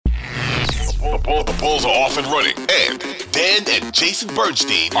The Bulls are off and running, and Dan and Jason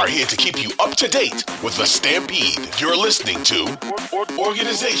Bernstein are here to keep you up to date with the Stampede. You're listening to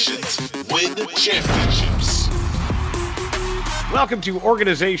Organizations Win Championships. Welcome to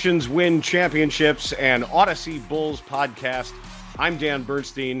Organizations Win Championships and Odyssey Bulls podcast. I'm Dan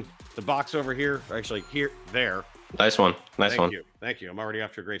Bernstein. The box over here, actually there. Nice one. Thank you. I'm already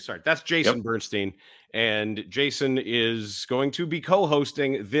off to a great start. That's Jason Bernstein. And Jason is going to be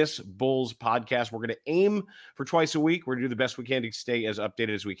co-hosting this Bulls podcast. We're going to aim for twice a week. We're going to do the best we can to stay as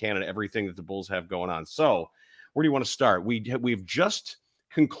updated as we can on everything that the Bulls have going on. So where do you want to start? We've just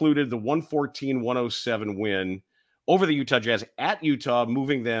concluded the 114-107 win over the Utah Jazz at Utah,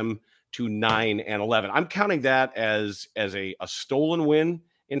 moving them to 9-11. I'm counting that as a stolen win.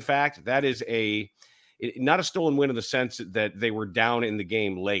 In fact, that is not a stolen win in the sense that they were down in the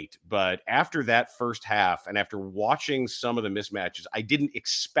game late, but after that first half and after watching some of the mismatches, I didn't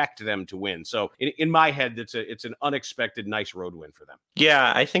expect them to win. So in my head, it's an unexpected, nice road win for them.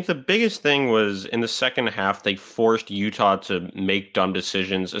 Yeah, I think the biggest thing was in the second half, they forced Utah to make dumb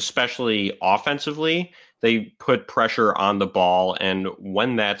decisions, especially offensively. They put pressure on the ball, and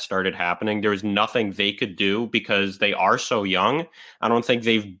when that started happening, there was nothing they could do because they are so young. I don't think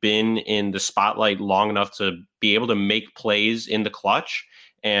they've been in the spotlight long enough to be able to make plays in the clutch,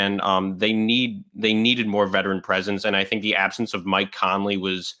 and they needed more veteran presence, and I think the absence of Mike Conley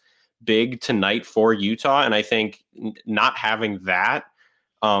was big tonight for Utah, and I think not having that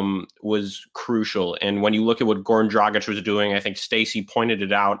was crucial. And when you look at what Goran Dragic was doing, I think Stacey pointed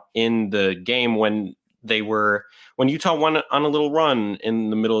it out in the game when Utah went on a little run in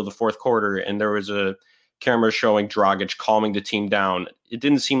the middle of the fourth quarter and there was a camera showing Dragic calming the team down. It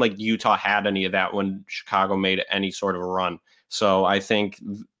didn't seem like Utah had any of that when Chicago made any sort of a run. So I think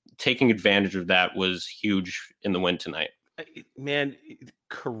taking advantage of that was huge in the win tonight. Man,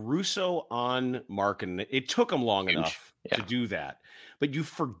 Caruso on Markkanen, it took him long enough to do that. But you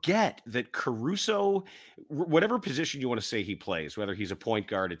forget that Caruso, whatever position you want to say he plays, whether he's a point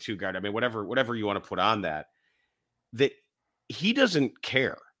guard, a two guard, I mean, whatever you want to put on that he doesn't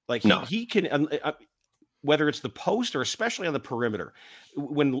care. Like he can, whether it's the post or especially on the perimeter,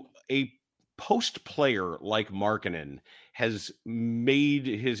 when a post player like Markkanen has made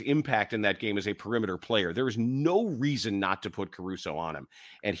his impact in that game as a perimeter player, there is no reason not to put Caruso on him.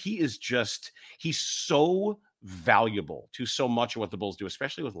 And he's so valuable to so much of what the Bulls do,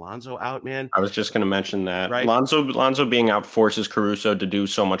 especially with Lonzo out, man. I was just going to mention that. Right? Lonzo being out forces Caruso to do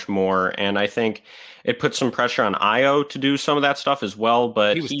so much more, and I think it puts some pressure on Ayo to do some of that stuff as well,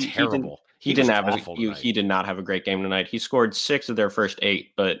 but he was terrible. He did not have a great game tonight. He scored 6 of their first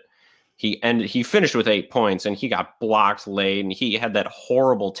 8, but he finished with 8 points, and he got blocked late, and he had that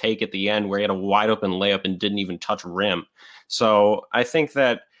horrible take at the end where he had a wide open layup and didn't even touch rim. So I think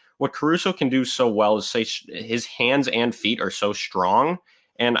that what Caruso can do so well is his hands and feet are so strong.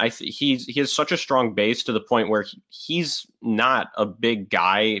 And he has such a strong base to the point where he's not a big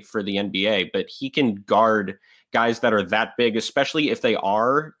guy for the NBA, but he can guard guys that are that big, especially if they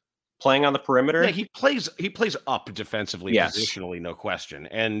are playing on the perimeter. Yeah, he plays up defensively, positionally, no question.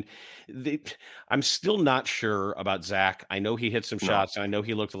 And I'm still not sure about Zach. I know he hit some shots, and I know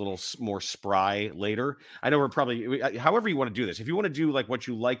he looked a little more spry later. I know we're probably, however you want to do this, if you want to do like what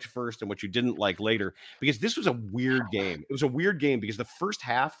you liked first and what you didn't like later, because this was a weird game. It was a weird game because the first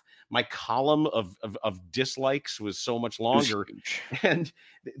half, my column of dislikes was so much longer. And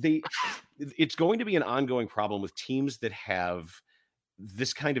it's going to be an ongoing problem with teams that have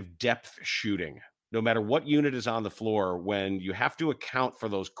this kind of depth shooting, no matter what unit is on the floor, when you have to account for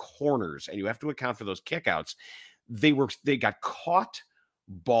those corners and you have to account for those kickouts, they got caught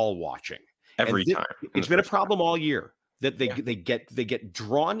ball watching every time. It's been a problem all year that they get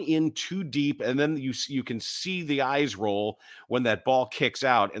drawn in too deep, and then you can see the eyes roll when that ball kicks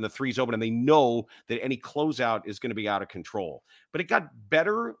out and the three's open, and they know that any closeout is going to be out of control. But it got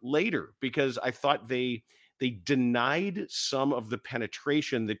better later because I thought they denied some of the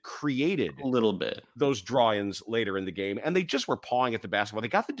penetration that created a little bit those draw-ins later in the game, and they just were pawing at the basketball. They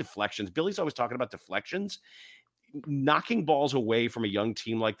got the deflections. Billy's always talking about deflections. Knocking balls away from a young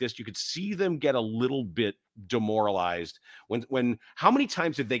team like this, you could see them get a little bit demoralized. When how many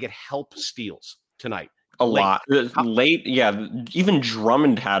times did they get help steals tonight? A lot. Late, yeah. Even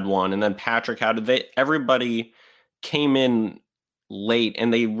Drummond had one, and then Patrick had it. Everybody came in late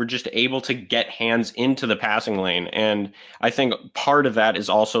and they were just able to get hands into the passing lane. And I think part of that is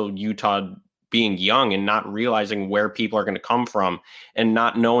also Utah being young and not realizing where people are going to come from and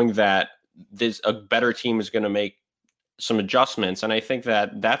not knowing that a better team is going to make some adjustments. And I think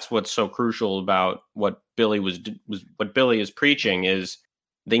that that's what's so crucial about what Billy what Billy is preaching is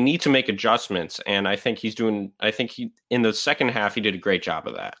they need to make adjustments, and I think he in the second half he did a great job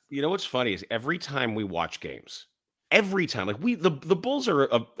of that. You know what's funny is every time we watch games, every time, like the Bulls are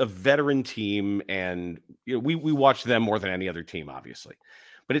a veteran team, and we watch them more than any other team, obviously.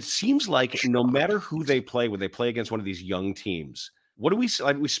 But it seems like no matter who they play, when they play against one of these young teams, what do we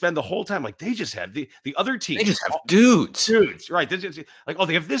like? We spend the whole time like they just have the other team. They just have dudes, right? Like, oh,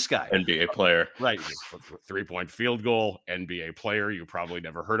 they have this guy, NBA player, right? 3-point field goal, NBA player. You probably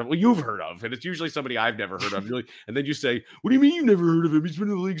never heard of. Well, you've heard of, and it's usually somebody I've never heard of. And then you say, "What do you mean you never heard of him? He's been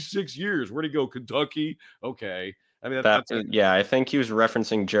in the league 6 years. Where'd he go? Kentucky? Okay." I mean, yeah, I think he was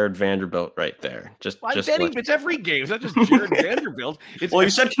referencing Jared Vanderbilt right there. It's every game. It's not just Jared Vanderbilt. Well, you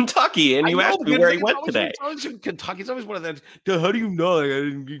said Kentucky, and you asked me where he went today. It's always Kentucky. It's always one of them. How do you know?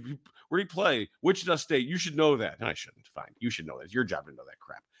 Where did he play? Wichita State. You should know that. No, I shouldn't. Fine. You should know that. It's your job to know that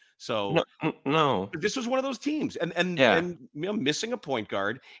crap. So no. This was one of those teams, and missing a point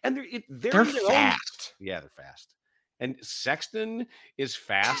guard, and they're fast. Yeah, they're fast. And Sexton is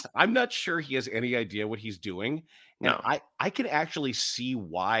fast. I'm not sure he has any idea what he's doing. No, I can actually see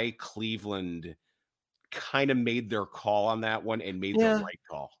why Cleveland kind of made their call on that one and made the right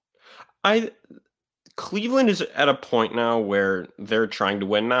call. Cleveland is at a point now where they're trying to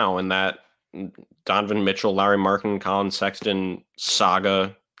win now, and that Donovan Mitchell, Larry Markin, Colin Sexton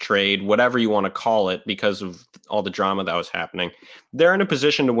saga trade, whatever you want to call it, because of all the drama that was happening, they're in a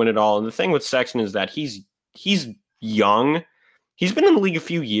position to win it all. And the thing with Sexton is that he's young. He's been in the league a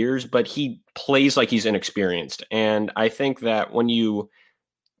few years, but he plays like he's inexperienced. And I think that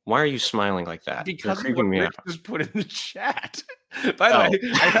why are you smiling like that? Because of what Rick just put in the chat. By the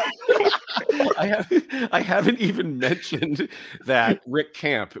way, I haven't even mentioned that Rick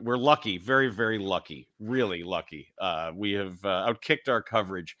Camp. We're lucky, very, very lucky, really lucky. We have outkicked our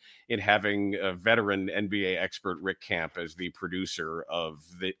coverage in having a veteran NBA expert Rick Camp as the producer of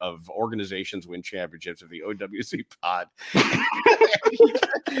Organizations Win Championships of the OWC pod.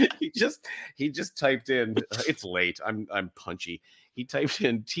 he just typed in. It's late. I'm punchy. He typed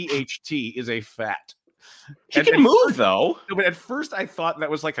in THT is a fat. He can move though. But at first I thought that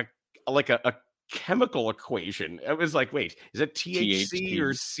was like a chemical equation. It was like, wait, is it THC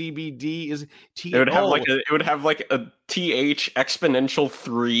or CBD? Is It would have like a TH exponential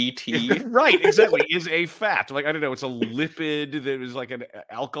 3T. Right, exactly. Is a fat. Like, I don't know, it's a lipid that is like an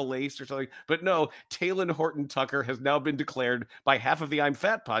alkylase or something. But no, Talen Horton Tucker has now been declared by half of the I'm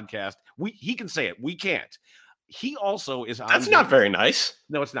Fat podcast. He can say it. We can't. He also is on. That's not very nice.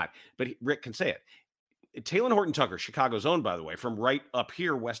 No, it's not. But Rick can say it. Talen Horton Tucker, Chicago's own, by the way, from right up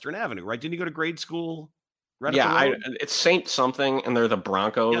here, Western Avenue, right? Didn't you go to grade school? Right it's Saint something, and they're the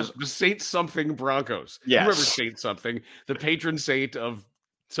Broncos. Yes, the Saint something Broncos. Yes. You remember Saint something, the patron saint of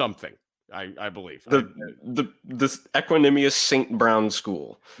something, I believe. The equanimous Saint Brown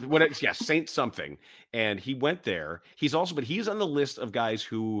School. Saint something. And he went there. He's on the list of guys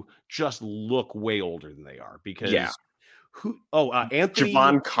who just look way older than they are because Anthony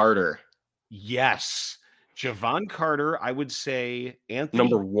Javon Carter. Yes. Javon Carter, I would say Anthony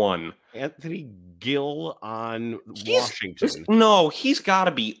number 1. Anthony Gill on Washington. No, he's got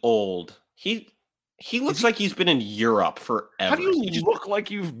to be old. He looks like he's been in Europe forever. How do you look like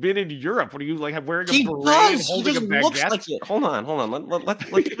you've been in Europe? What are you like wearing a beret holding a baguette? Looks like it. Hold on.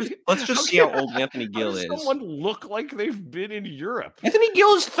 Let's just see how old Anthony Gill is. Someone look like they've been in Europe. Anthony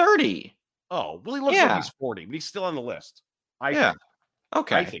Gill is 30. Oh, well, he looks like he's 40, but he's still on the list. Okay.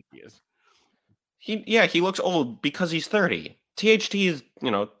 I think he is. He looks old because he's 30. THT is,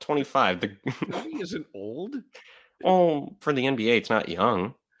 25. 30 isn't old. Oh, for the NBA, it's not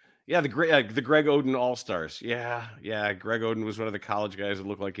young. Yeah, the Greg Oden All-Stars. Yeah. Greg Oden was one of the college guys that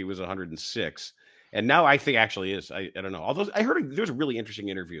looked like he was 106. And now I think actually is. I don't know. Although I heard there was a really interesting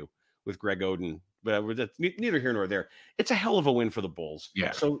interview with Greg Oden, but that's neither here nor there. It's a hell of a win for the Bulls.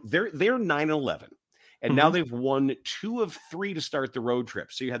 Yeah. So they're 9-11. And now they've won 2 of 3 to start the road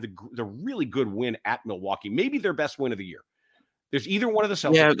trip. So you had the really good win at Milwaukee, maybe their best win of the year. There's either one of the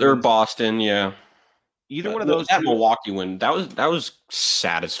Celtics. Yeah, or Boston. Yeah, either one of those. That Milwaukee win that was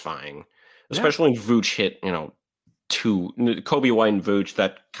satisfying, especially when Vooch hit 2. Kobe White and Vooch,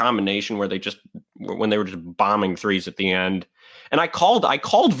 that combination when they were just bombing threes at the end. And I called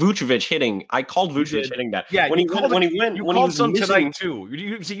Vucevic hitting. I called Vucevic hitting that. Yeah, when he was some missing, tonight too.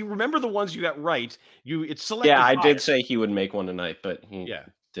 You remember the ones you got right. It's selected. Yeah, I did say he would make one tonight, but he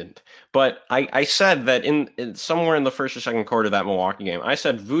didn't. But I said that in somewhere in the first or second quarter of that Milwaukee game, I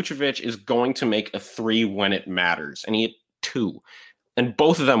said Vucevic is going to make a 3 when it matters, and he hit 2, and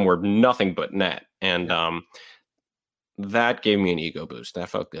both of them were nothing but net. And That gave me an ego boost. That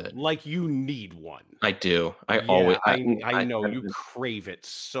felt good. Like you need one. I do. I know you crave it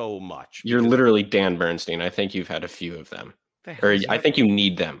so much. You're literally Dan Bernstein. I think you've had a few of them. Or I think you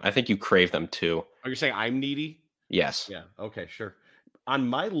need them. I think you crave them too. Are you saying I'm needy? Yes. Yeah. Okay. Sure. On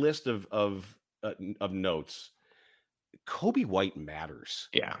my list of notes, Kobe White matters.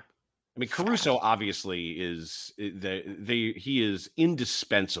 Yeah. I mean, Caruso obviously is he is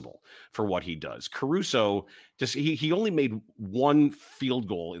indispensable for what he does. Caruso he only made one field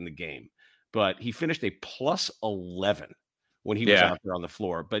goal in the game, but he finished a plus 11 when he was out there on the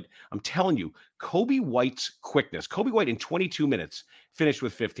floor. But I'm telling you, Kobe White's quickness, Kobe White in 22 minutes finished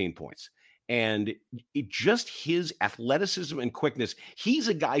with 15 points. And just his athleticism and quickness, he's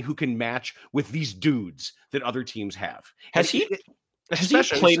a guy who can match with these dudes that other teams have. Has he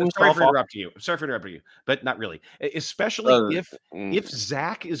played himself? Sorry for interrupting you, but not really. Especially if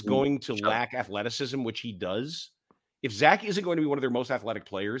Zach is going to lack athleticism, which he does. If Zach isn't going to be one of their most athletic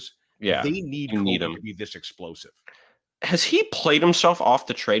players, they need Kobe to be this explosive. Has he played himself off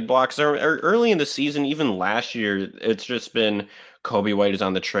the trade blocks? Early in the season, even last year, it's just been Kobe White is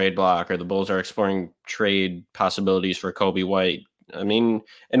on the trade block, or the Bulls are exploring trade possibilities for Kobe White. I mean,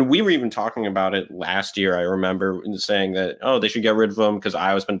 and we were even talking about it last year. I remember saying that, they should get rid of him because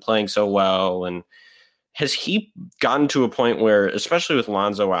Iowa's been playing so well. And has he gotten to a point where, especially with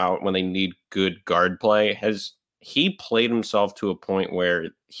Lonzo out, when they need good guard play, has he played himself to a point where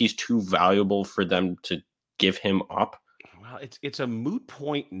he's too valuable for them to give him up? Well, it's a moot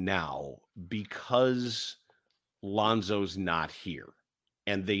point now because Lonzo's not here,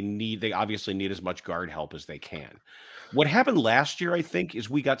 and they obviously need as much guard help as they can. What happened last year, I think, is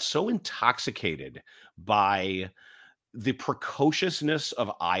we got so intoxicated by the precociousness of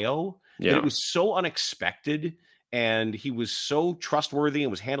Io that it was so unexpected, and he was so trustworthy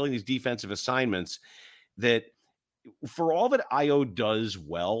and was handling these defensive assignments that for all that Io does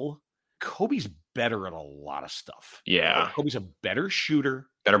well, Kobe's better at a lot of stuff. Yeah. Kobe's a better shooter.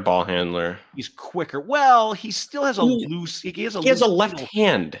 Better ball handler. He's quicker. Well, he still has a loose. He has a left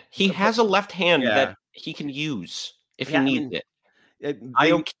hand. He has a left hand that he can use if he needs it.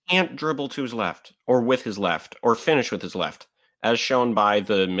 Io can't dribble to his left or with his left or finish with his left, as shown by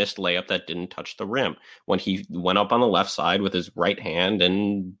the missed layup that didn't touch the rim when he went up on the left side with his right hand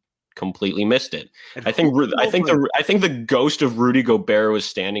and completely missed it. I think the ghost of Rudy Gobert was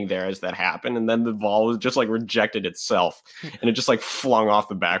standing there as that happened, and then the ball was just like rejected itself, and it just like flung off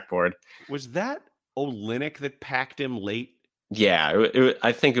the backboard. Was that Olynyk that packed him late? Yeah,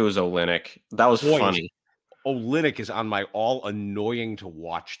 I think it was Olynyk. That was funny. Olynyk is on my all annoying to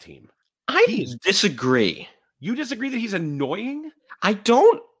watch team. I disagree. You disagree that he's annoying? I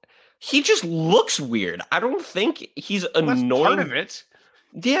don't. He just looks weird. I don't think he's annoying. That's part of it.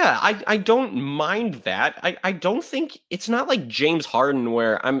 Yeah, I don't mind that. I don't think it's not like James Harden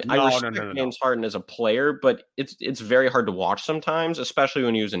where I respect James Harden as a player, but it's very hard to watch sometimes, especially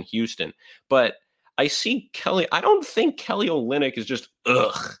when he was in Houston. But I see Kelly. I don't think Kelly Olynyk is just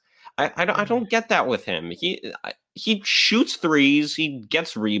ugh. I don't get that with him. He shoots threes. He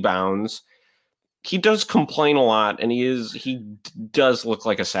gets rebounds. He does complain a lot, and he does look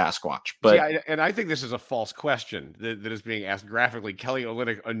like a Sasquatch. But and I think this is a false question that is being asked graphically. Kelly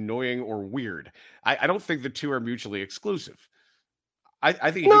Olynyk, annoying or weird? I don't think the two are mutually exclusive. I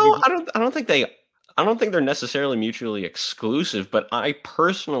think I don't think they're necessarily mutually exclusive. But I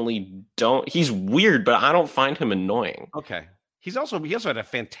personally don't. He's weird, but I don't find him annoying. Okay. He also had a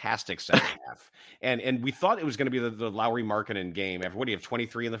fantastic second half, and we thought it was going to be the Lauri Markkanen game. What do you have?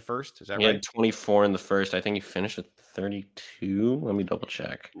 23 in the first? Is that right? He had 24 in the first. I think he finished with 32. Let me double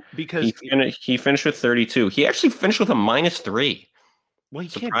check. Because he finished with 32. He actually finished with a -3. Well,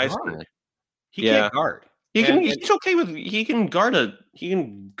 he can't guard. Can't guard. He's okay with he can guard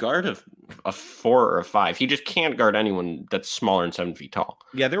a 4 or a 5. He just can't guard anyone that's smaller than 7 feet tall.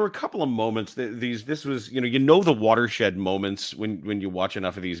 Yeah, there were a couple of moments this was the watershed moments when you watch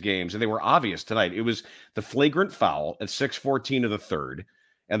enough of these games, and they were obvious tonight. It was the flagrant foul at 6:14 of the third,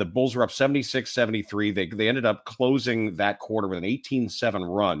 and the Bulls were up 76-73. They ended up closing that quarter with an 18-7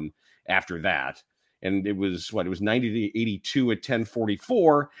 run after that. And it was 90-82 at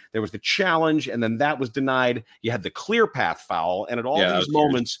 10:44. There was the challenge, and then that was denied. You had the clear path foul, and at all these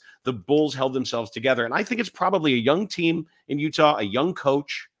moments, the Bulls held themselves together. And I think it's probably a young team in Utah, a young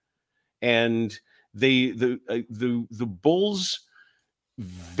coach, and the Bulls'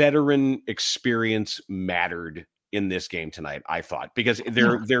 veteran experience mattered in this game tonight, I thought, because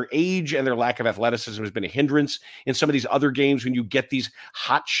their age and their lack of athleticism has been a hindrance in some of these other games when you get these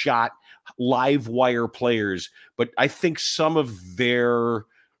hot shot live wire players. But I think some of their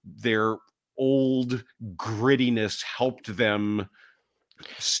old grittiness helped them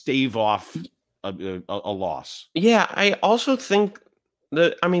stave off a loss. Yeah, I also think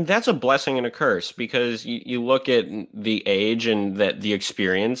that's a blessing and a curse, because you look at the age and the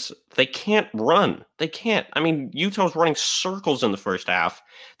experience. They can't run. They can't. I mean, Utah's running circles in the first half.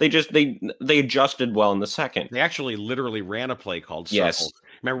 They adjusted well in the second. They actually literally ran a play called circles. Yes.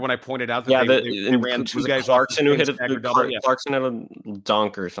 Remember when I pointed out that they ran two guys Clarkson off who hit Clarkson had a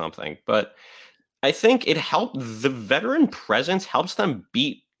dunk or something. But I think it helped. The veteran presence helps them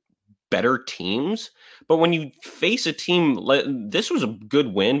beat better teams. But when you face a team, this was a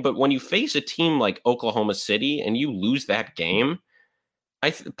good win, but when you face a team like Oklahoma City and you lose that game,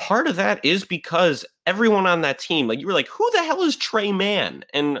 part of that is because everyone on that team, like, you were like, who the hell is Trey Mann?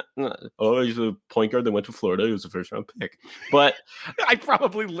 And he's a point guard that went to Florida. He was a first round pick. But I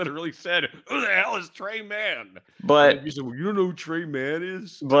probably literally said, who the hell is Trey Mann? But you said, well, you don't know who Trey Mann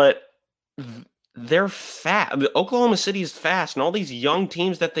is? But they're fast. Oklahoma City is fast, and all these young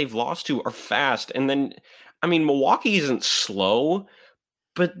teams that they've lost to are fast. And then, I mean, Milwaukee isn't slow,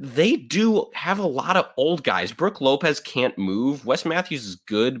 but they do have a lot of old guys. Brook Lopez can't move. Wes Matthews is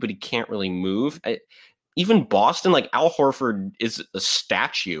good, but he can't really move. Even Boston, like, Al Horford is a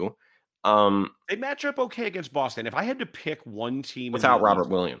statue. They match up okay against Boston. If I had to pick one team without Robert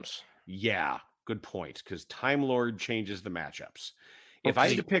Williams. Yeah, good point, because Time Lord changes the matchups. If I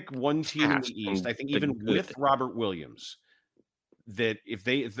had to pick one team in the East, I think even with Robert Williams, that if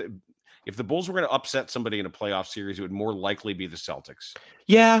the Bulls were going to upset somebody in a playoff series, it would more likely be the Celtics.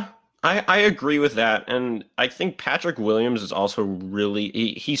 Yeah, I agree with that. And I think Patrick Williams is also really,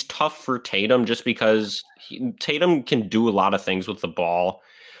 he's tough for Tatum, just because Tatum can do a lot of things with the ball.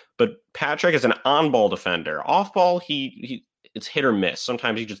 But Patrick is an on-ball defender. Off-ball, it's hit or miss.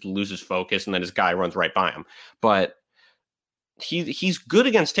 Sometimes he just loses focus and then his guy runs right by him. But he's good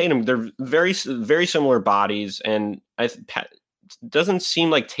against Tatum. They're very, very similar bodies, and it doesn't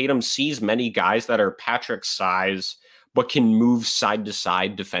seem like Tatum sees many guys that are Patrick's size but can move side to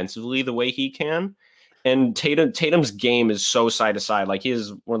side defensively the way he can. And Tatum's game is so side to side. Like, he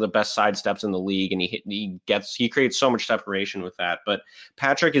is one of the best side steps in the league, and he creates so much separation with that. But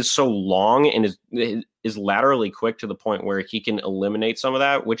Patrick is so long and is laterally quick to the point where he can eliminate some of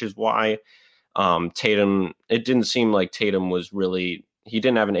that, which is why Tatum, it didn't seem like Tatum was really, he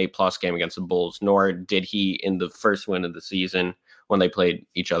didn't have an A+ game against the Bulls, nor did he in the first win of the season when they played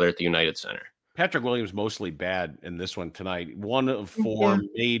each other at the United Center. Patrick Williams mostly bad in this one tonight. 1 of 4,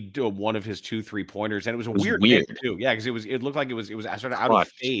 made one of his 2 3-pointers, and it was weird too. Yeah, because it looked like it was sort of out of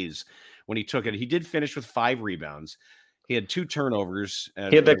phase when he took it. He did finish with 5 rebounds. He had 2 turnovers.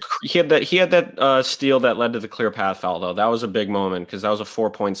 He had that steal that led to the clear path foul, though. That was a big moment, because that was a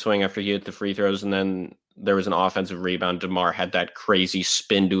 4-point swing after he hit the free throws, and then there was an offensive rebound. DeMar had that crazy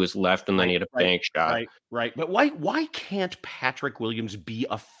spin to his left, and then he had a bank shot. Right. But why can't Patrick Williams be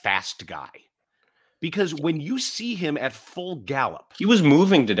a fast guy? Because when you see him at full gallop, he was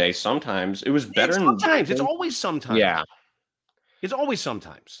moving today. Sometimes it was better. Sometimes it's always sometimes. Yeah, it's always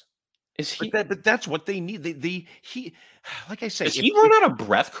sometimes. Is he? But that's what they need. He, like I said, does he run out of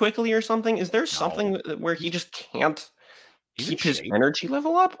breath quickly or something? Is there something where he just can't keep his energy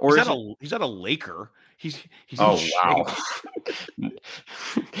level up? Or he's not a Laker. He's oh wow.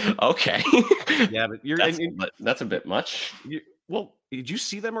 Okay. Yeah, but that's a bit much. Well, did you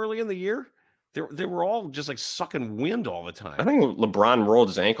see them early in the year? They were all just like sucking wind all the time. I think LeBron rolled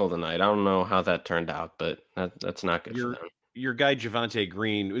his ankle tonight. I don't know how that turned out, but that's not good for them. Your guy Javonte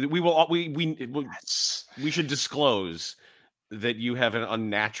Green. We should disclose that you have an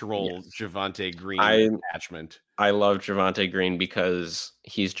unnatural Javonte Green attachment. I love Javonte Green because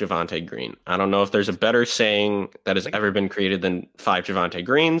he's Javonte Green. I don't know if there's a better saying that has ever been created than 5 Javonte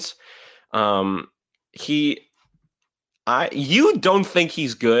Greens. You don't think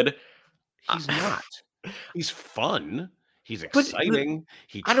he's good? He's not. He's fun. He's exciting.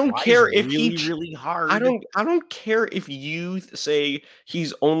 I don't care if he's really hard. I don't care if you say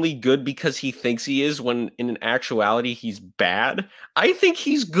he's only good because he thinks he is, when in actuality he's bad. I think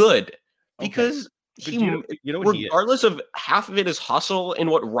he's good because regardless of half of it is hustle and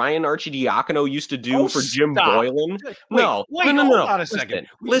what Ryan Arcidiacono used to do for Jim Boylan. No. Hold on a second.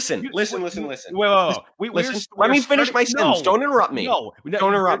 Listen. Wait. Let me finish my sentence. Don't interrupt me. Don't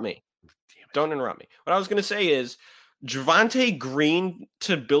interrupt me. Don't interrupt me. What I was going to say is, Javonte Green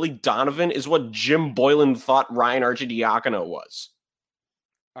to Billy Donovan is what Jim Boylan thought Ryan Arcidiacono was.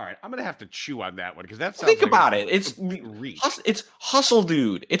 All right, I'm going to have to chew on that one, because that's think about it. It's hustle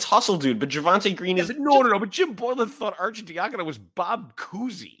dude. It's hustle dude. But Javonte Green is no. But Jim Boylan thought Arcidiacono was Bob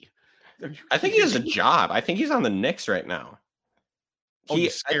Cousy. I think he has a job. I think he's on the Knicks right now. You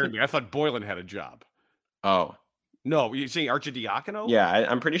scared me. I thought Boylan had a job. Oh. No, you saying Arcidiacono? Yeah,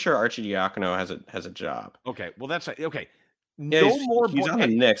 I'm pretty sure Arcidiacono has a job. Okay, well that's okay. Yeah, he's on the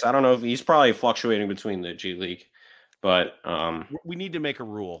Knicks. I don't know if he's probably fluctuating between the G League, but we need to make a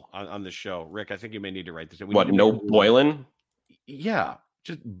rule on the show, Rick. I think you may need to write this. Boylan? Yeah,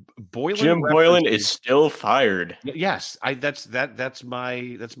 just Boylan. Jim Boylan is still fired. Yes, that's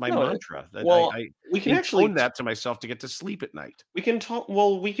my mantra. We can actually own that to myself to get to sleep at night. We can talk.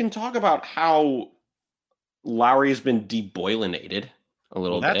 Well, we can talk about how Lowry has been deboylinated a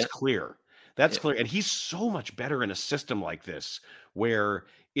little bit. That's clear. That's clear. And he's so much better in a system like this where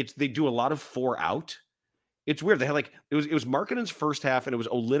they do a lot of 4 out. It's weird. They had it was Markkanen's first half and it was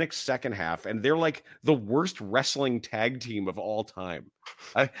Olynyk's second half, and they're like the worst wrestling tag team of all time.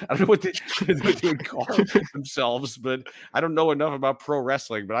 I don't know what they would call themselves, but I don't know enough about pro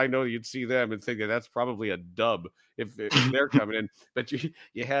wrestling. But I know you'd see them and think that's probably a dub if they're coming in. But you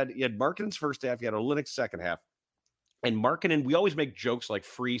had Markkanen's first half, you had Olynyk's second half, and Markkanen. We always make jokes like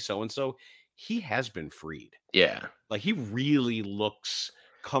free so and so. He has been freed. Yeah, he really looks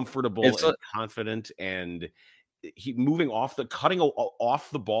comfortable and confident, and he cutting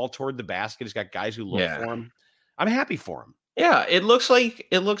off the ball toward the basket. He's got guys who look for him. I'm happy for him. Yeah, it looks like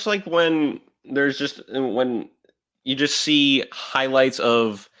when you just see highlights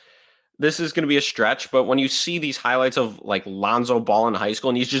of, this is going to be a stretch, but when you see these highlights of Lonzo Ball in high school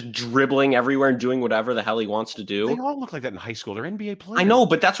and he's just dribbling everywhere and doing whatever the hell he wants to do. They all look like that in high school. They're NBA players. I know,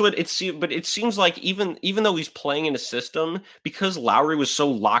 but that's what but it seems like even though he's playing in a system, because Lowry was so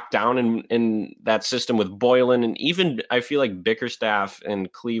locked down in that system with Boylan, and even I feel like Bickerstaff in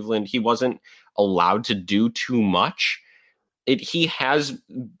Cleveland, he wasn't allowed to do too much. He's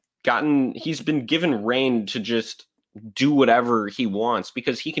been given reign to just do whatever he wants,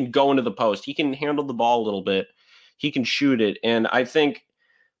 because he can go into the post, he can handle the ball a little bit, he can shoot it. And I think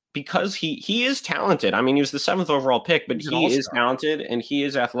because he is talented. I mean, he was the 7th overall pick, but he is talented and he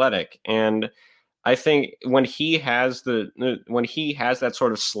is athletic. And I think when he has that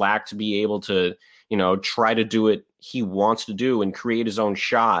sort of slack to be able to, try to do what he wants to do and create his own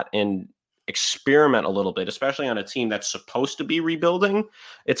shot and experiment a little bit, especially on a team that's supposed to be rebuilding.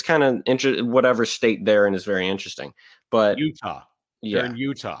 It's kind of whatever state they're in is very interesting. But Utah, they're in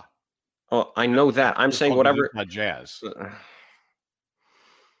Utah. Oh, I know that. I'm saying whatever. Utah Jazz.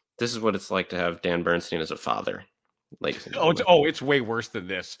 This is what it's like to have Dan Bernstein as a father. It's way worse than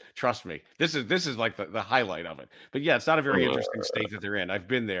this. Trust me. This is like the highlight of it. But yeah, it's not a very interesting state that they're in. I've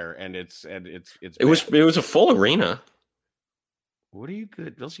been there, and it was a full arena. What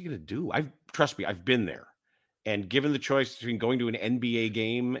else are you gonna do? Trust me, I've been there, and given the choice between going to an NBA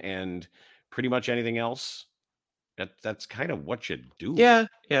game and pretty much anything else, that's kind of what you do.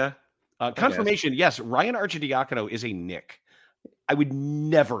 Yeah. Confirmation. Yes, Ryan Arcidiacono is a Knick. I would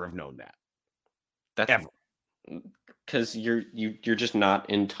never have known that. Ever. Because you're just not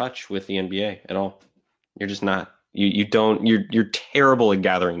in touch with the NBA at all. You're just not. You're terrible at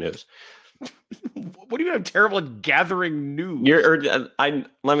gathering news. What do you mean I'm terrible at gathering news?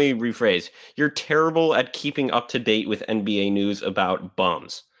 Let me rephrase. You're terrible at keeping up to date with NBA news about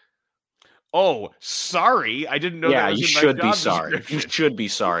bums. Oh, sorry. I didn't know. Yeah, you should be sorry. You should be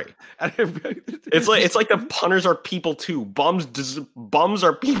sorry. It's like the punters are people too. Bums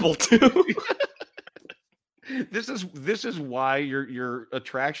are people too. This is why your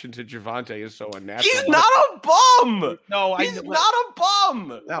attraction to Javonte is so unnatural. He's not a bum. No, he's not a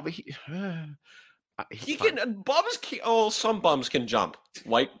bum. No, but he can. Bums can. Oh, some bums can jump.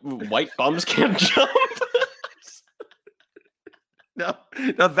 White bums can't jump. No,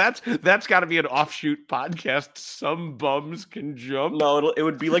 that's got to be an offshoot podcast. Some bums can jump. No, it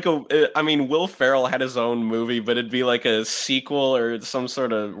would be like Will Ferrell had his own movie, but it'd be like a sequel or some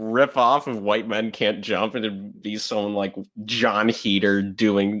sort of rip off of White Men Can't Jump, and it'd be someone like John Heater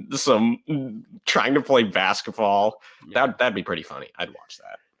doing trying to play basketball. Yeah. That'd be pretty funny. I'd watch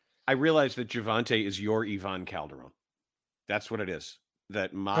that. I realize that Javonte is your Ivan Calderon. That's what it is.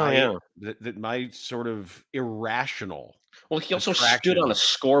 That my sort of irrational. Well, he also stood on a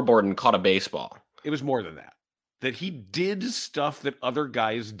scoreboard and caught a baseball. It was more than that. That he did stuff that other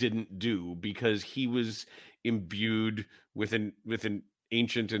guys didn't do because he was imbued with an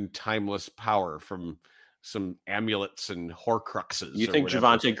ancient and timeless power from some amulets and horcruxes. You think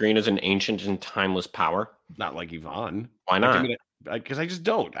Javonte Green is an ancient and timeless power? Not like Ivan. Why not? Because I just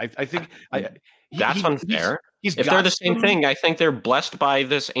don't. I think that's unfair. If they're the same thing, I think they're blessed by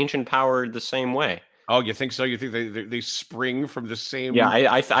this ancient power the same way. Oh, you think so? You think they spring from the same? Yeah,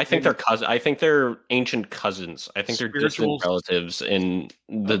 I think they're cousins. I think they're ancient cousins. I think they're distant relatives in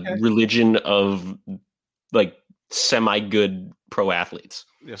the religion of semi-good pro athletes.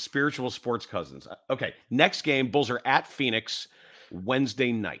 Yeah, spiritual sports cousins. Okay, next game, Bulls are at Phoenix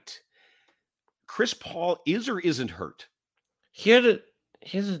Wednesday night. Chris Paul is or isn't hurt? He had a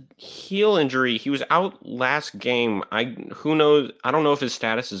heel injury. He was out last game. Who knows? I don't know if his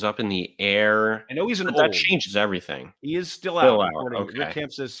status is up in the air. I know he's that changes everything. He is still out. Okay. Rick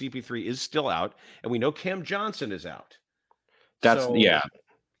Camp says CP3 is still out, and we know Cam Johnson is out. That's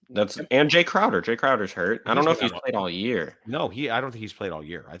and Jay Crowder. Jay Crowder's hurt. I don't know if he's played all year. No, I don't think he's played all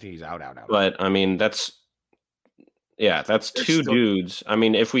year. I think he's out. But I mean, that's two dudes. I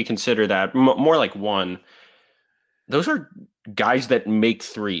mean, if we consider that more like one, those are guys that make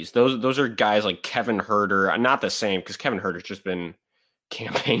threes. Those are guys like Kevin Huerter. Not the same, because Kevin Huerter's just been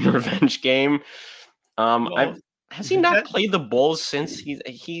campaign revenge game. Has he not played the Bulls since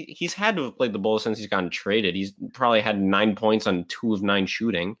he's had to have played the Bulls since he's gotten traded? He's probably had 9 points on 2 of 9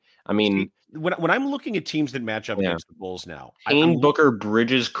 shooting. I mean, when I'm looking at teams that match up against the Bulls now, Payne, Booker,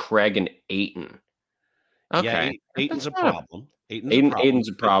 Bridges, Craig, and Ayton. Okay, Ayton's a problem. Ayton's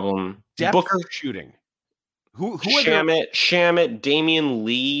a problem. Depth Booker shooting. Who Shamit, Damian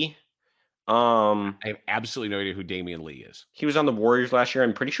Lee. I have absolutely no idea who Damian Lee is. He was on the Warriors last year.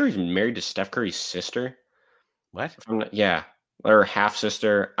 I'm pretty sure he's married to Steph Curry's sister. What? Yeah, or half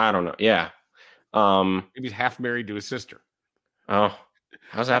sister. I don't know. Yeah. Maybe he's half married to his sister. Oh,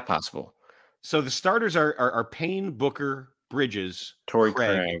 how's that possible? So the starters are Payne, Booker, Bridges, Torrey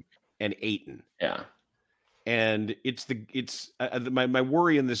Craig, and Ayton. Yeah. And my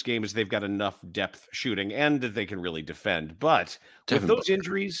worry in this game is they've got enough depth shooting and that they can really defend. But with those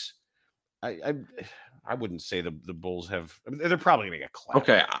injuries, I wouldn't say the Bulls have. I mean, they're probably going to get clapped.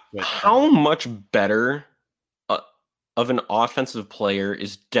 Okay, how much better of an offensive player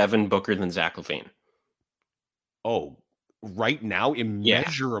is Devin Booker than Zach LaVine? Oh, right now,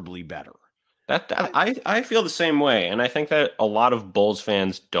 immeasurably better. I feel the same way, and I think that a lot of Bulls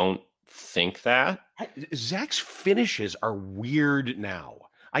fans don't think that. Zach's finishes are weird now.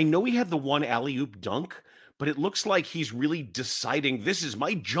 I know he had the one alley-oop dunk, but it looks like he's really deciding this is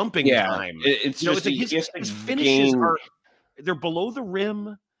my jumping time. It's just his finishes they're below the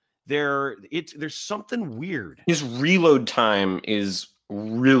rim. There's something weird. His reload time is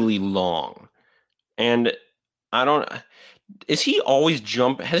really long, and has he always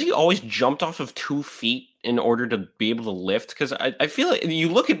jumped off of 2 feet in order to be able to lift? Because I feel like you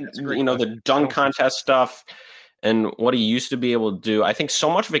look at the dunk contest stuff and what he used to be able to do. I think so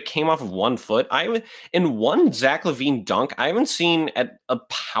much of it came off of 1 foot. In one Zach LaVine dunk, I haven't seen a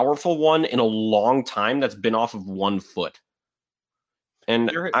powerful one in a long time that's been off of 1 foot.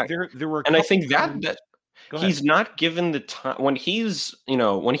 And I think that he's not given the time when he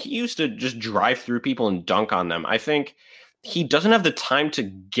used to just drive through people and dunk on them. I think he doesn't have the time to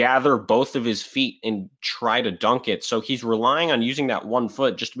gather both of his feet and try to dunk it. So he's relying on using that 1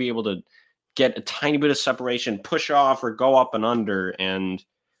 foot just to be able to get a tiny bit of separation, push off or go up and under. And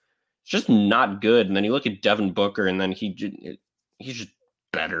it's just not good. And then you look at Devin Booker and then he's just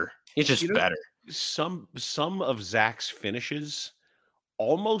better. He's just better. Some of Zach's finishes,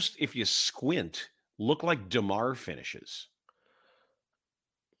 almost if you squint, look like DeMar finishes.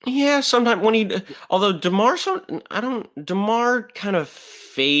 Yeah, sometimes although DeMar kind of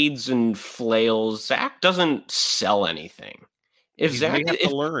fades and flails. Zach doesn't sell anything. If Zach have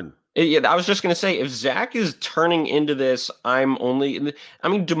to learn. Yeah, I was just going to say, if Zach is turning into this,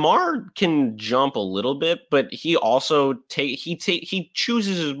 DeMar can jump a little bit, but he also he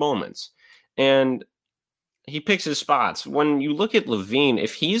chooses his moments and he picks his spots. When you look at LaVine,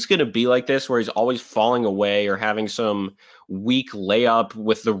 if he's going to be like this, where he's always falling away or having some weak layup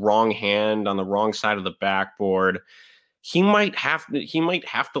with the wrong hand on the wrong side of the backboard, he might have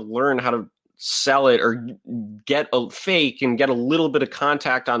to learn how to sell it or get a fake and get a little bit of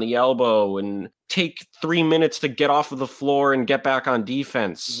contact on the elbow and take 3 minutes to get off of the floor and get back on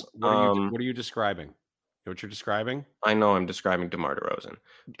defense. What are you describing? You know what you're describing? I know I'm describing DeMar DeRozan,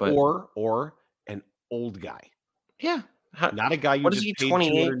 but or an old guy. Yeah. Not a guy you just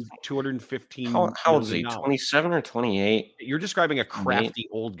paid 215. How old is he? 27 or 28? You're describing a crafty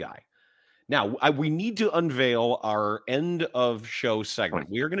old guy. Now, we need to unveil our end of show segment.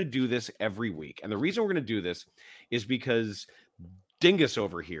 We are going to do this every week. And the reason we're going to do this is because Dingus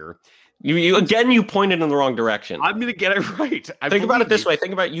over here. You pointed in the wrong direction. I'm going to get it right. Think about it this way.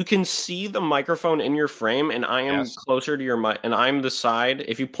 Think about it. You can see the microphone in your frame, and I am closer to your mic, and I'm the side.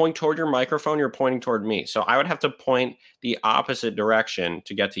 If you point toward your microphone, you're pointing toward me. So I would have to point the opposite direction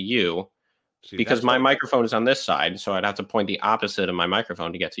to get to you, because my microphone is on this side. So I'd have to point the opposite of my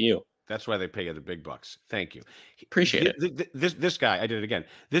microphone to get to you. That's why they pay you the big bucks. Thank you. Appreciate it. This guy, I did it again.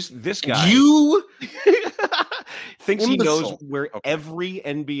 This guy. You? thinks he knows Imbecile. where Okay. every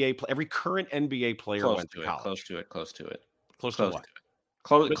current NBA player Close went to to it. college. Close to it. Close to what?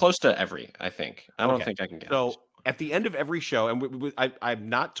 Close to every. I think. I don't think I can get. So at the end of every show, and I've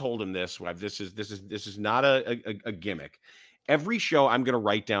not told him this. This is not a gimmick. Every show, I'm going to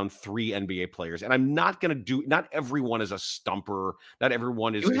write down 3 NBA players, and I'm not going to do. Not everyone is a stumper. Not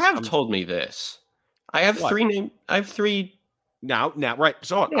everyone is. You have told me this. I have What? 3 names. I have 3. Now, right.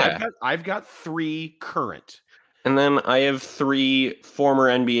 So Yeah. I've got 3 current. And then I have 3 former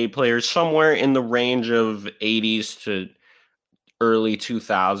NBA players somewhere in the range of 80s to early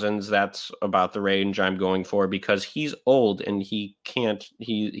 2000s. That's about the range I'm going for because he's old and he's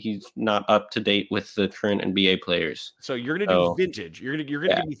not up to date with the current NBA players. So you're going to do vintage. You're going to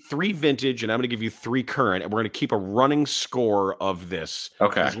give me 3 vintage, and I'm going to give you 3 current, and we're going to keep a running score of this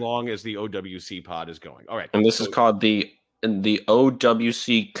as long as the OWC pod is going. All right. And this is called the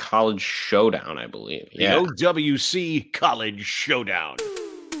OWC College Showdown, I believe. The OWC College Showdown.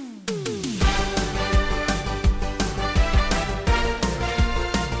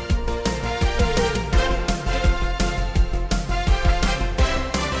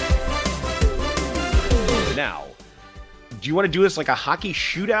 Now, do you want to do this like a hockey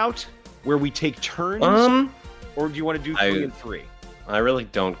shootout where we take turns? Or do you want to do 3 and 3? I really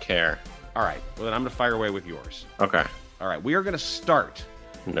don't care. All right. Well, then I'm going to fire away with yours. Okay. All right. We are going to start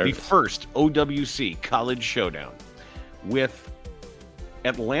the first OWC College Showdown with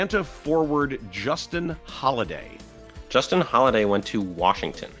Atlanta forward Justin Holiday. Justin Holiday went to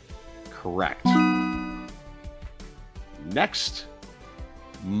Washington. Correct. Next,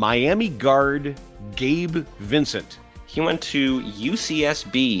 Miami guard Gabe Vincent. He went to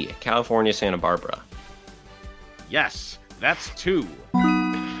UCSB, California, Santa Barbara. Yes, that's 2.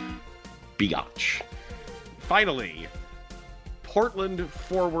 Biatch. Finally, Portland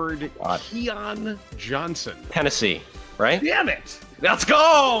forward Keon Johnson. Tennessee, right? Damn it! Let's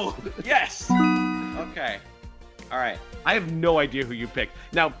go! Yes! Okay. All right. I have no idea who you picked.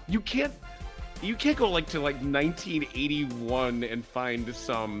 Now, you can't go like to 1981 and find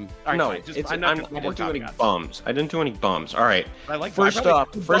some. All right, no, fine. I didn't do any bums. I didn't do any bums. All right. First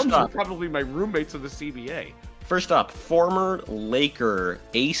up, probably my roommates of the CBA. First up, former Laker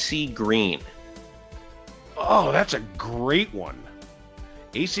AC Green. Oh, that's a great one.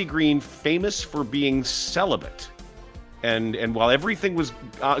 AC Green, famous for being celibate. And while everything was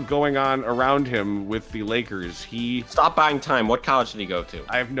going on around him with the Lakers, he... Stop buying time. What college did he go to?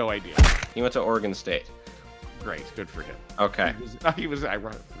 I have no idea. He went to Oregon State. Great. Good for him. Okay. He was I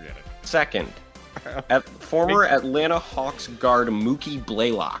forget it. Second, former Atlanta Hawks guard Mookie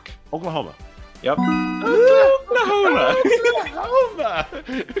Blaylock. Oklahoma. Yep. Oklahoma.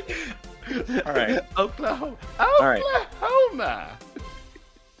 All right. Oklahoma. All right. Oklahoma.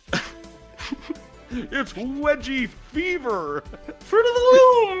 It's wedgie fever. Fruit of the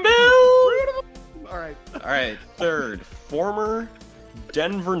Loom, Bill. All right. All right. Third, former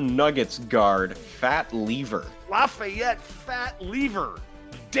Denver Nuggets guard Fat Lever. Lafayette Fat Lever.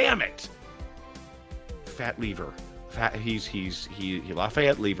 Damn it. Fat Lever. He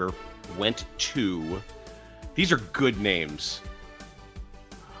Lafayette Lever went to. These are good names.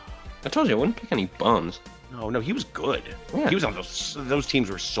 I told you I wouldn't pick any bums. No, he was good. Yeah. He was on those teams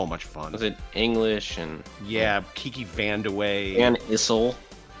were so much fun. Was it English and Kiki Vandeweghe and Issel?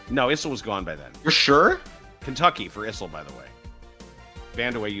 No, Issel was gone by then. You're sure? Kentucky for Issel, by the way.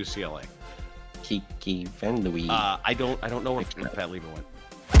 Vandeweghe, UCLA. Kiki Vandeweghe. I don't know where Fat Lever went.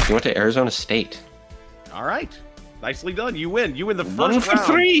 He went to Arizona State. All right. Nicely done. You win. You win the first 1 for round.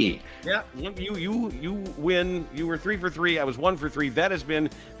 3. Yeah, you win. You were 3 for 3. I was 1 for 3. That has been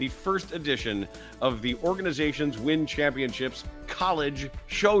the first edition of the Organizations Win Championships College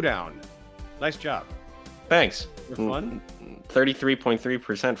Showdown. Nice job. Thanks. For fun.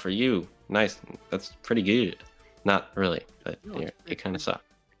 33.3% for you. Nice. That's pretty good. Not really, but you kind of suck.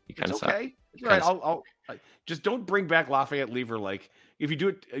 You kind of suck. Okay. Right. I'll just don't bring back Lafayette Lever. Like if you do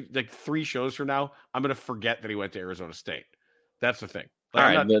it like 3 shows from now, I'm gonna forget that he went to Arizona State. That's the thing. Like,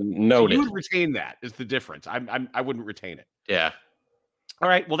 all right, then noted. You would retain that is the difference. I wouldn't retain it. Yeah. All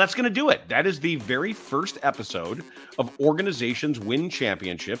right. Well, that's going to do it. That is the very first episode of Organizations Win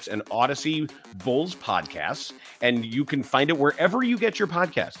Championships and Odyssey Bulls podcasts. And you can find it wherever you get your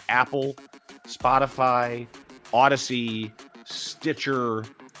podcast. Apple, Spotify, Odyssey, Stitcher,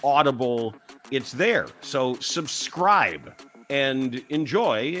 Audible. It's there. So subscribe and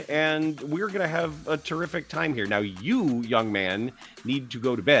enjoy. And we're going to have a terrific time here. Now, you, young man, need to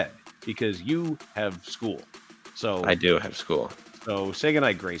go to bed because you have school. So I do have school. So say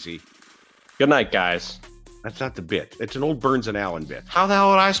goodnight, Gracie. Good night, guys. That's not the bit. It's an old Burns and Allen bit. How the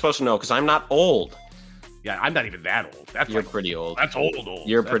hell am I supposed to know? Because I'm not old. Yeah, I'm not even that old. You're pretty old. That's old.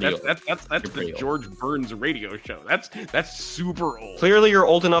 You're pretty old. That's the George Burns radio show. That's super old. Clearly, you're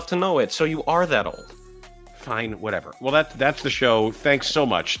old enough to know it, so you are that old. Fine, whatever. Well, that's the show. Thanks so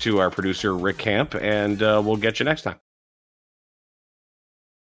much to our producer, Rick Camp, and we'll get you next time.